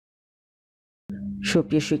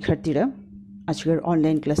সুপ্রিয় শিক্ষার্থীরা, আজকের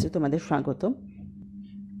অনলাইন ক্লাসে তোমাদের স্বাগত।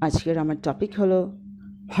 আজকের আমার টপিক হলো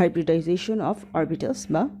হাইব্রিডাইজেশন অফ অরবিটালস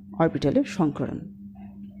বা অরবিটালের সংকরণ।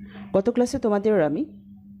 গত ক্লাসে তোমাদের আমি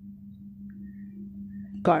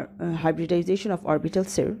হাইব্রিডাইজেশন অফ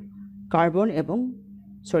অরবিটালসের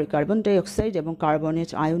কার্বন ডাইঅক্সাইড এবং কার্বনেট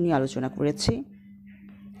আয়ন নিয়ে আলোচনা করেছি।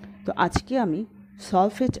 তো আজকে আমি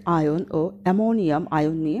সালফেট আয়ন ও অ্যামোনিয়াম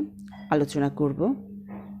আয়ন নিয়ে আলোচনা করব।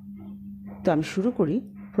 তো আমি শুরু করি।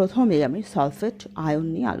 প্রথমে আমি সালফেট আয়ন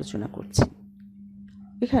নিয়ে আলোচনা করছি।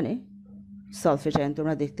 এখানে সালফেট আয়ন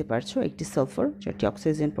তোমরা দেখতে পাচ্ছ, একটি সালফার, চারটি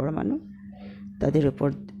অক্সিজেন পরমাণু, তাদের উপর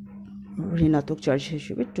ঋণাত্মক চার্জ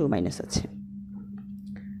হিসেবে 2- আছে।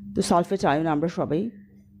 তো সালফেট আয়ন আমরা সবাই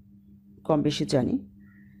কম বেশি জানি।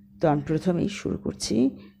 তো আমি প্রথমেই শুরু করছি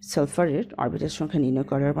সালফারের অরবিটাল সংখ্যা নির্ণয়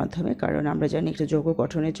করার মাধ্যমে, কারণ আমরা জানি একটা যৌগ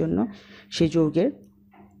গঠনের জন্য সেই যৌগের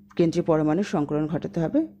কেন্দ্রীয় পরমাণুর সংকরণ ঘটাতে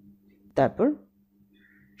হবে। তারপর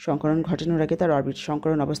সংকরণ ঘটানোর আগে তার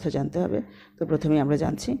সংকরণ অবস্থা জানতে হবে। তো প্রথমেই আমরা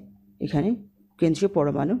জানছি এখানে কেন্দ্রীয়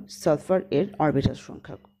পরমাণু সালফার এর অরবিটাল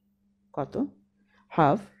সংখ্যা কত।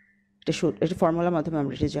 হাফ, এটা ফর্মুলার মাধ্যমে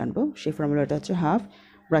আমরা এটা জানবো। সেই ফর্মুলাটা হচ্ছে half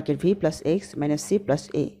bracket V plus x minus C plus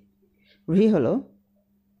এ। ভি হলো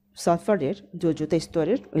সালফারের যোজ্যতা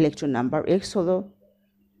স্তরের ইলেকট্রন নাম্বার, এক্স হলো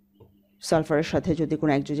সালফারের সাথে যদি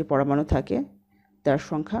কোনো একযোজী পরমাণু থাকে তার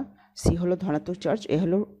সংখ্যা, সি হলো ধনাত্মক চার্জ, এ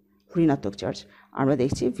হলো ঋণাত্মক চার্জ। আমরা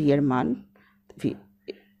দেখছি ভি এর মান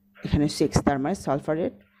এখানে 6, তার মানে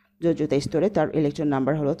সালফারের যোজ্যতা স্তরে তার ইলেকট্রন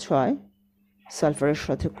নাম্বার হলো 6। সালফারের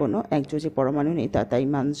সাথে কোনো একযোজী পরমাণু নেই, তাই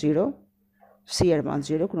মান 0। সি এর মান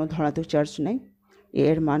 0, কোনো ধনাত্মক চার্জ নেই। এ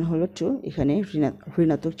এর মান হলো 2, এখানে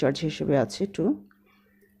ঋণাত্মক চার্জ হিসেবে আছে 2,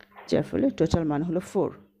 যার ফলে টোটাল মান হলো 4।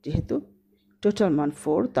 যেহেতু টোটাল মান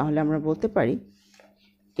 4, তাহলে আমরা বলতে পারি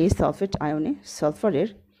এই সালফেট আয়নে সালফারের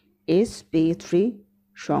sp3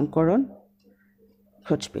 সংকরণ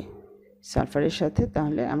ঘটবে। সালফারের সাথে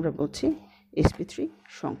তাহলে আমরা বলছি sp3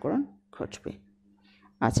 সংকরণ ঘটবে।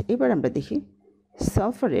 আচ্ছা, এবার আমরা দেখি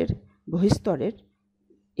সালফারের বহিস্তরের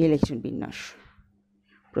ইলেকট্রন বিন্যাস।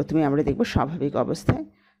 প্রথমে আমরা দেখব স্বাভাবিক অবস্থায়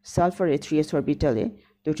সালফারের 3s অরবিটালে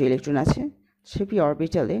 2টি ইলেকট্রন আছে, 3p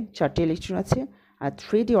অরবিটালে 4টি ইলেকট্রন আছে, আর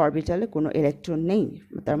 3d অরবিটালে কোনো ইলেকট্রন নেই,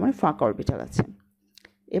 তার মানে ফাঁকা অরবিটাল আছে।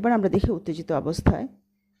 এবার আমরা দেখি উত্তেজিত অবস্থায়,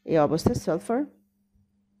 এই অবস্থায় সালফার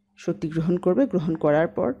শক্তি গ্রহণ করবে। গ্রহণ করার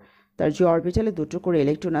পর তার যে অরবিটালে 2টো করে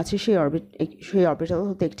ইলেকট্রন আছে সেই অরবিটাল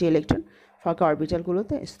হতে একটি ইলেকট্রন ফাঁকা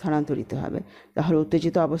অরবিটালগুলোতে স্থানান্তরিত হবে। তাহলে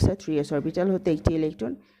উত্তেজিত অবস্থায় 3s অরবিটাল হতে একটি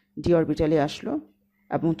ইলেকট্রন ডি অরবিটালে আসলো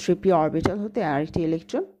এবং 3p অরবিটাল হতে আরেকটি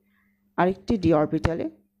ইলেকট্রন আরেকটি ডি অরবিটালে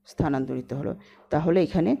স্থানান্তরিত হলো। তাহলে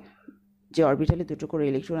এখানে যে অরবিটালে 2টো করে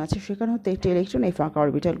ইলেকট্রন আছে সেখানে হতে একটি ইলেকট্রন এই ফাঁকা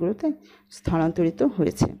অরবিটালগুলোতে স্থানান্তরিত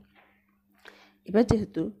হয়েছে। এবার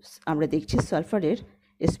যেহেতু আমরা দেখছি সালফারের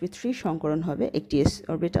sp3 সংকরণ হবে একটি s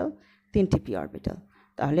অরবিটাল, 3টি p অরবিটাল,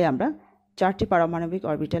 তাহলে আমরা 4টি পারমাণবিক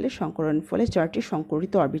অরবিটালের সংকরণের ফলে 4টি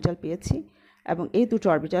সংকরিত অরবিটাল পেয়েছি এবং এই 2টো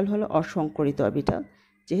অরবিটাল হলো অসংকরিত অরবিটাল।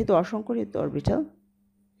 যেহেতু অসংকরিত অরবিটাল,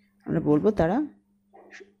 আমরা বলবো তারা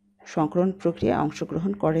সংকরণ প্রক্রিয়ায়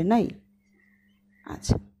অংশগ্রহণ করে নাই।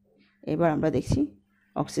 আচ্ছা, এবার আমরা দেখছি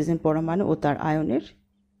অক্সিজেন পরমাণু ও তার আয়নের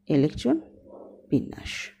ইলেকট্রন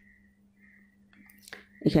বিন্যাস।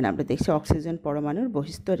 এখানে আমরা দেখছি অক্সিজেন পরমাণুর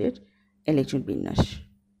বহিস্তরের ইলেকট্রন বিন্যাস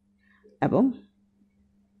এবং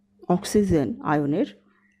অক্সিজেন আয়নের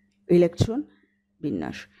ইলেকট্রন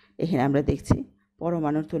বিন্যাস। এখানে আমরা দেখছি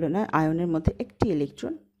পরমাণুর তুলনায় আয়নের মধ্যে একটি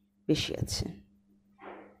ইলেকট্রন বেশি আছে।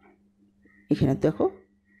 এখানে দেখো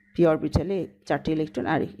পি অরবিটালে 4টি ইলেকট্রন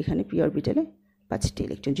আর এখানে পি অরবিটালে 5টি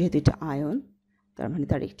ইলেকট্রন। যেহেতু এটা আয়ন, তার মানে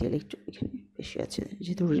তার একটি ইলেকট্রন এখানে বেশি আছে।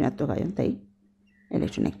 যেহেতু ঋণাত্মক আয়ন, তাই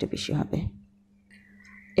ইলেকট্রন একটা বেশি হবে।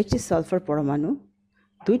 একটি সালফার পরমাণু,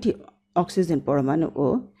 2টি অক্সিজেন পরমাণু ও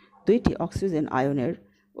 2টি অক্সিজেন আয়নের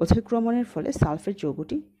অতিক্রমণের ফলে সালফেট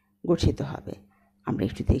যৌগটি গঠিত হবে। আমরা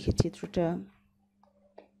একটু দেখি চিত্রটা।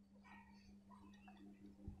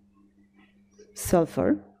 সালফার,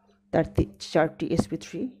 তার 4টি sp3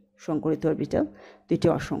 সংকরিত অরবিটাল, 2টি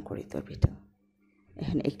অসংকরিত অরবিটাল।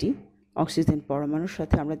 এখানে একটি অক্সিজেন পরমাণুর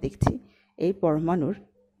সাথে আমরা দেখছি এই পরমাণুর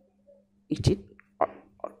একটি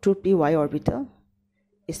 2py অরবিটাল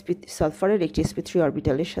সালফারের একটি sp3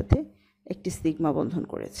 অরবিটালের সাথে একটি সিগমা বন্ধন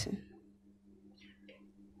করেছে।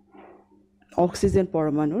 অক্সিজেন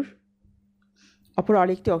পরমাণুর অপর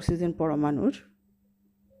আরেকটি অক্সিজেন পরমাণুর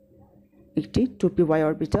একটি 2py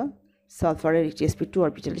অরবিটাল সালফারের একটি sp2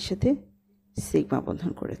 অরবিটালের সাথে সিগমা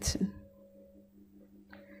বন্ধন করেছে।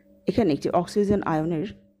 এখানে একটি অক্সিজেন আয়নের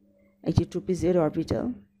একটি 2pz অরবিটাল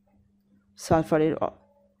সালফারের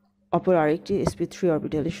অপর আরেকটি sp3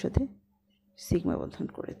 অরবিটালের সাথে সিগমা বন্ধন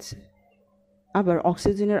করেছে। আবার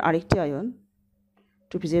অক্সিজেনের আরেকটি আয়ন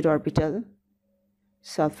 2p-z অরবিটাল,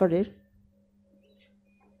 সালফারের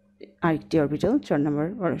আরেকটি অরবিটাল 4 নম্বর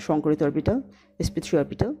সংকরিত অরবিটাল sp3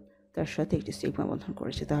 অরবিটাল, তার সাথে একটি সিগমা বন্ধন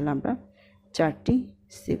করেছে। তাহলে আমরা 4টি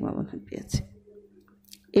সিগমা বন্ধন পেয়েছি।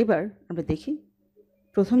 এবার আমরা দেখি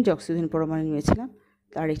প্রথম যে অক্সিজেন পরমাণু নিয়েছিলাম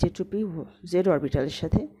তার একটি 2p-z অরবিটালের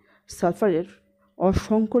সাথে সালফারের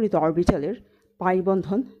অসংকরিত অরবিটালের পাই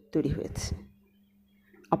বন্ধন তৈরি হয়েছে।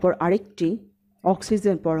 অপর আরেকটি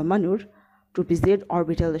অক্সিজেন পরমাণুর 2p-z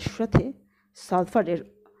অরবিটালের সাথে সালফারের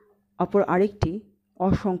অপর আরেকটি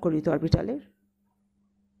অসংকরিত অরবিটালের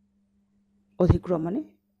অধিক্রমণে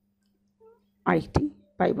আরেকটি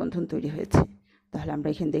পাই বন্ধন তৈরি হয়েছে। তাহলে আমরা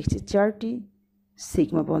এখানে দেখছি 4টি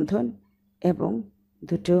সিগমা বন্ধন এবং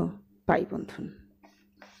 2টো পাই বন্ধন।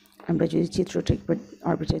 আমরা যদি চিত্রটা একবার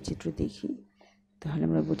অরবিটাল চিত্র দেখি তাহলে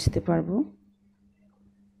আমরা বুঝতে পারবো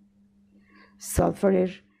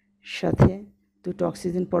সালফারের সাথে 2টো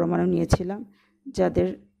অক্সিজেন পরমাণু নিয়েছিলাম, যাদের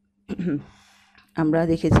আমরা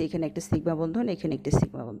দেখেছি এখানে একটা সিগমা বন্ধন, এখানে একটা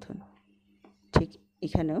সিগমা বন্ধন, ঠিক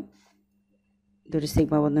এখানেও 2টি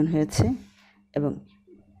সিগমা বন্ধন হয়েছে এবং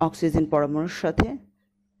অক্সিজেন পরমাণুর সাথে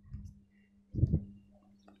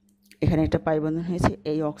এখানে একটা পাই বন্ধন হয়েছে।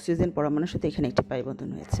 এই অক্সিজেন পরমাণুর সাথে এখানে একটি পাই বন্ধন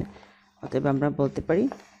হয়েছে। অতএব আমরা বলতে পারি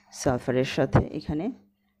সালফারের সাথে এখানে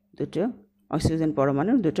 2টো অক্সিজেন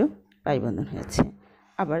পরমাণুর 2টো পাই বন্ধন হয়েছে।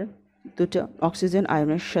 আবার 2টো অক্সিজেন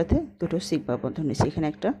আয়নের সাথে 2টো সিগমা বন্ধন হয়েছে, এখানে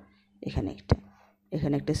একটা, এখানে একটা,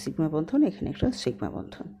 এখানে একটা সিগমা বন্ধন, এখানে একটা সিগমা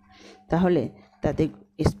বন্ধন। তাহলে তাদের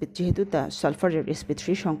যেহেতু তা সালফারের sp3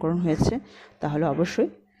 সংকরণ হয়েছে, তাহলে অবশ্যই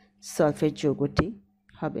সালফেট যৌগটি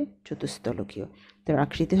হবে চতুস্তলকীয়, তার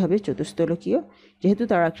আকৃতি হবে চতুস্তলকীয়। যেহেতু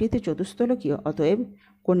তার আকৃতি চতুস্তলকীয়, অতএব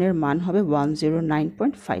কোণের মান হবে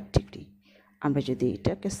 109.5 ডিগ্রি। আমরা যদি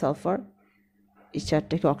এটাকে সালফার এই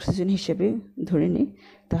 4টাকে অক্সিজেন হিসেবে ধরে নিই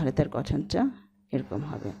তাহলে তার গঠনটা এরকম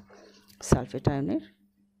হবে, সালফেট আয়নের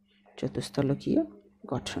চতুস্তলকীয়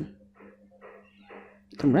গঠন।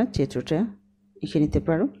 তোমরা চিত্রটা এঁকে নিতে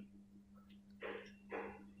পারো।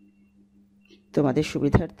 তোমাদের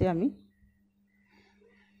সুবিধার্থে আমি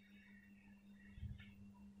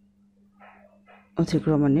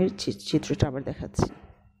অধিক্রমণের চিত্রটা আবার দেখাচ্ছি।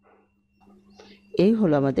 এই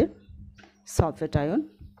হলো আমাদের সালফেট আয়ন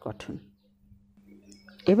গঠন।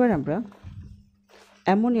 এবার আমরা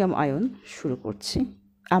অ্যামোনিয়াম আয়ন শুরু করছি।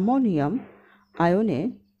 অ্যামোনিয়াম আয়নে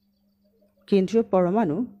কেন্দ্রীয়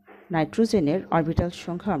পরমাণু নাইট্রোজেনের অরবিটাল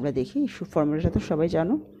সংখ্যা আমরা দেখি। ফর্মুলাটা তো সবাই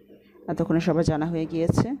জানো, এতক্ষণে সবাই জানা হয়ে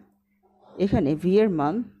গিয়েছে। এখানে ভি এর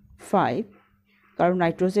মান 5, কারণ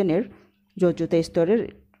নাইট্রোজেনের যোজ্যতা স্তরের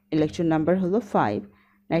ইলেকট্রন নাম্বার হলো 5।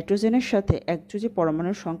 নাইট্রোজেনের সাথে একযোজী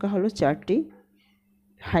পরমাণুর সংখ্যা হলো 4টি।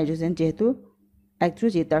 হাইড্রোজেন যেহেতু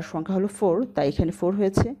একযোজী, তার সংখ্যা হলো 4, তাই এখানে 4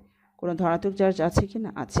 হয়েছে। কোনো ধনাত্মক চার্জ আছে কি না?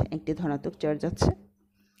 আছে, একটি ধনাত্মক চার্জ আছে।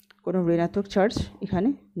 কোনো ঋণাত্মক চার্জ এখানে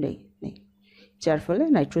নেই, যার ফলে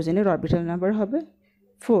নাইট্রোজেনের অরবিটাল নাম্বার হবে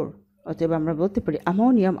 4। অতএব আমরা বলতে পারি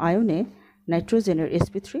অ্যামোনিয়াম আয়নে নাইট্রোজেনের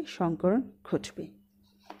sp3 সংকরণ ঘটবে।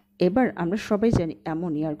 এবার আমরা সবাই জানি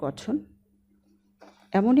অ্যামোনিয়ার গঠন।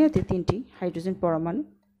 অ্যামোনিয়াতে 3টি হাইড্রোজেন পরমাণু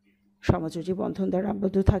সমযোজী বন্ধন দ্বারা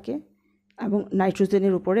আবদ্ধ থাকে এবং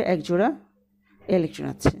নাইট্রোজেনের উপরে এক জোড়া ইলেকট্রন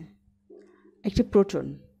আছে। একটি প্রোটন,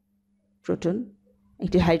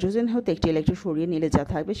 একটি হাইড্রোজেন হতে একটি ইলেকট্রন সরিয়ে নিলে যা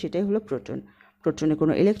থাকবে সেটাই হলো প্রোটন। প্রোটনে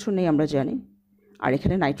কোনো ইলেকট্রন নেই আমরা জানি, আর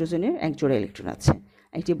এখানে নাইট্রোজেনের এক জোড়া ইলেকট্রন আছে।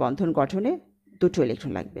 একটি বন্ধন গঠনে 2টো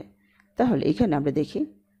ইলেকট্রন লাগবে। তাহলে এখানে আমরা দেখি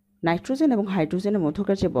নাইট্রোজেন এবং হাইড্রোজেনের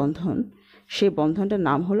মধ্যকার যে বন্ধন, সেই বন্ধনটার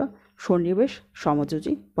নাম হলো সন্নিবেশ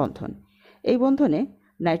সমযোজী বন্ধন। এই বন্ধনে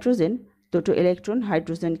নাইট্রোজেন 2টো ইলেকট্রন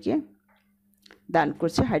হাইড্রোজেনকে দান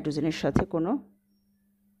করছে, হাইড্রোজেনের সাথে কোনো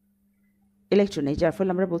ইলেকট্রন নেই, যার ফলে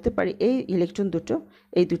আমরা বলতে পারি এই ইলেকট্রন দুটো,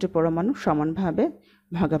 এই দুটো পরমাণু সমানভাবে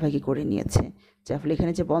ভাগাভাগি করে নিয়েছে, যার ফলে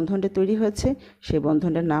এখানে যে বন্ধনটা তৈরি হয়েছে সেই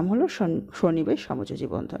বন্ধনটার নাম হলো সন্নিবেশ সমযোজী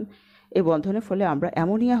বন্ধন। এই বন্ধনের ফলে আমরা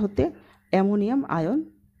অ্যামোনিয়া হতে অ্যামোনিয়াম আয়ন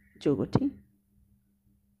যৌগটি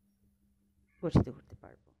গঠিত করতে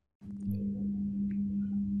পারব।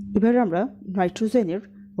 এবার আমরা নাইট্রোজেনের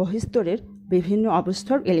বহিস্তরের বিভিন্ন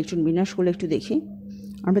অবস্থার ইলেকট্রন বিন্যাসগুলো একটু দেখি।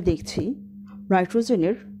 আমরা দেখছি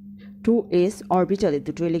নাইট্রোজেনের 2s অরবিটালে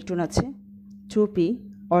 2টো ইলেকট্রন আছে, 2p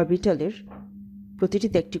অরবিটালের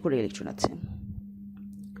প্রতিটিতে একটি করে ইলেকট্রন আছে।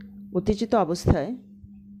 উত্তেজিত অবস্থায়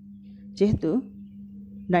যেহেতু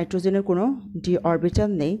নাইট্রোজেনের কোনো ডি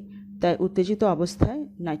অরবিটাল নেই, তাই উত্তেজিত অবস্থায়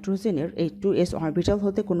নাইট্রোজেনের এই 2s অরবিটাল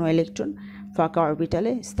হতে কোনো ইলেকট্রন ফাঁকা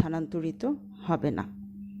অরবিটালে স্থানান্তরিত হবে না।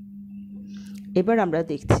 এবার আমরা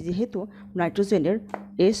দেখছি যেহেতু নাইট্রোজেনের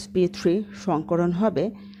sp3 সংকরণ হবে,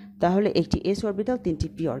 তাহলে একটি s অরবিটাল 3টি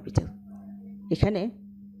p অরবিটাল, এখানে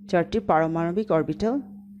 4টি পারমাণবিক অরবিটাল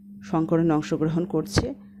সংকরণে অংশগ্রহণ করছে।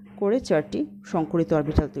 করে 4টি সংকরিত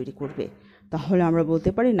অরবিটাল তৈরি করবে। তাহলে আমরা বলতে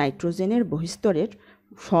পারি নাইট্রোজেনের বহিস্তরের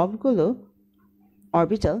সবগুলো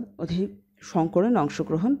অরবিটাল সংকরণে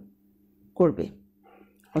অংশগ্রহণ করবে।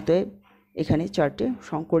 অতএব এখানে 4টে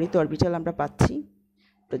সংকরিত অরবিটাল আমরা পাচ্ছি,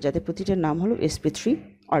 তো যাদের প্রতিটার নাম হলো sp3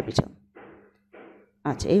 অরবিটাল।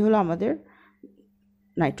 আচ্ছা, এই হলো আমাদের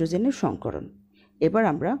নাইট্রোজেনের সংকরণ। এবার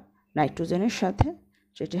আমরা নাইট্রোজেনের সাথে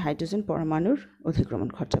 4টি হাইড্রোজেন পরমাণুর অধিক্রমণ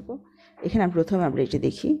ঘটাবো। এখানে প্রথমে আমরা এটি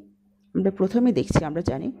দেখি। আমরা প্রথমে দেখছি, আমরা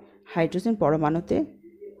জানি হাইড্রোজেন পরমাণুতে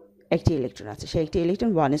একটি ইলেকট্রন আছে, সেই একটি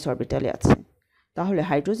ইলেকট্রন 1s অরবিটালে আছে। তাহলে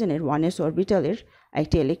হাইড্রোজেনের 1s অরবিটালের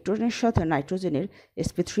একটি ইলেকট্রনের সাথে নাইট্রোজেনের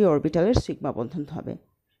sp3 অরবিটালের সিগমা বন্ধন হবে।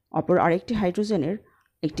 অপর আরেকটি হাইড্রোজেনের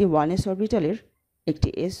একটি 1s অরবিটালের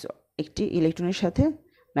একটি ইলেকট্রনের সাথে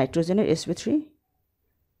নাইট্রোজেনের sp3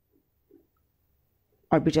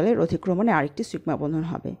 অরবিটালের অতিক্রমণে আরেকটি সিগমা বন্ধন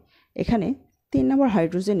হবে। এখানে 3 নম্বর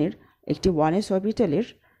হাইড্রোজেনের একটি 1s অরবিটালের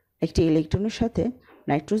একটি ইলেকট্রনের সাথে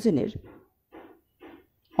নাইট্রোজেনের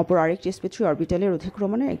অপর আরেকটি sp3 অরবিটালের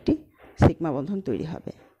অতিক্রমণে একটি সিগমা বন্ধন তৈরি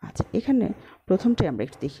হবে। আচ্ছা, এখানে প্রথমটি আমরা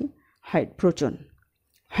একটু দেখি, প্রোটন,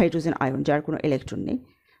 হাইড্রোজেন আয়ন যার কোনো ইলেকট্রন নেই।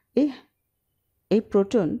 এই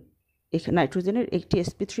প্রোটন, নাইট্রোজেনের একটি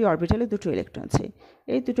sp3 অরবিটালে দুটো ইলেকট্রন আছে।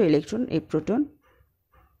 এই দুটো ইলেকট্রন, এই প্রোটন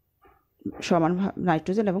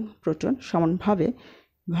নাইট্রোজেন এবং প্রোটন সমানভাবে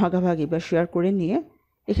ভাগাভাগি বা শেয়ার করে নিয়ে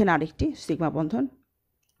এখানে আরেকটি সিগমা বন্ধন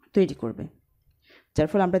তৈরি করবে, যার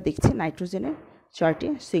ফলে আমরা দেখছি নাইট্রোজেনের 4টি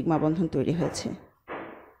সিগমা বন্ধন তৈরি হয়েছে।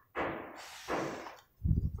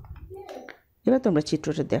 এবার তোমরা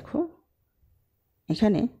চিত্রটা দেখো।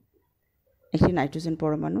 এখানে একটি নাইট্রোজেন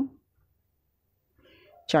পরমাণু,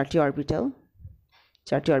 4টি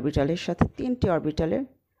অরবিটালের সাথে 3টি অরবিটালের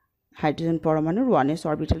হাইড্রোজেন পরমাণুর 1s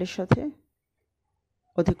অরবিটালের সাথে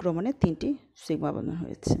অতিক্রমণে 3টি সিগমা বন্ধন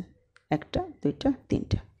হয়েছে, 1টা 2টা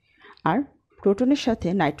 3টা। আর প্রোটনের সাথে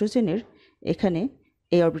নাইট্রোজেনের এখানে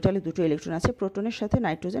এই অরবিটালে দুটো ইলেকট্রন আছে, প্রোটনের সাথে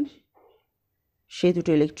নাইট্রোজেন সেই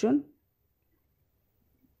দুটো ইলেকট্রন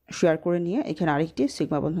শেয়ার করে নিয়ে এখানে আরেকটি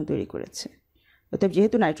সিগমা বন্ধন তৈরি করেছে। অতএব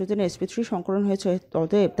যেহেতু নাইট্রোজেনের sp3 সংকরণ হয়েছে,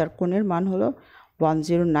 অতএব তার কোণের মান হলো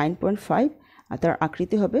 109.5 আর তার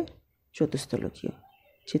আকৃতি হবে চতুস্তলকীয়।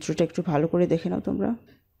 চিত্রটা একটু ভালো করে দেখে নাও তোমরা।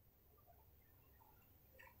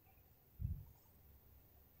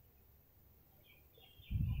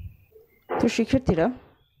 তো শিক্ষার্থীরা,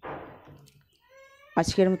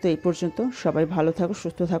 আজকের মতো এই পর্যন্ত। সবাই ভালো থাকো,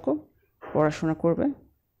 সুস্থ থাকো, পড়াশোনা করবে।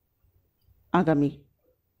 আগামী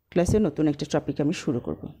ক্লাসে নতুন একটা টপিক আমি শুরু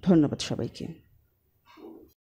করব। ধন্যবাদ সবাইকে।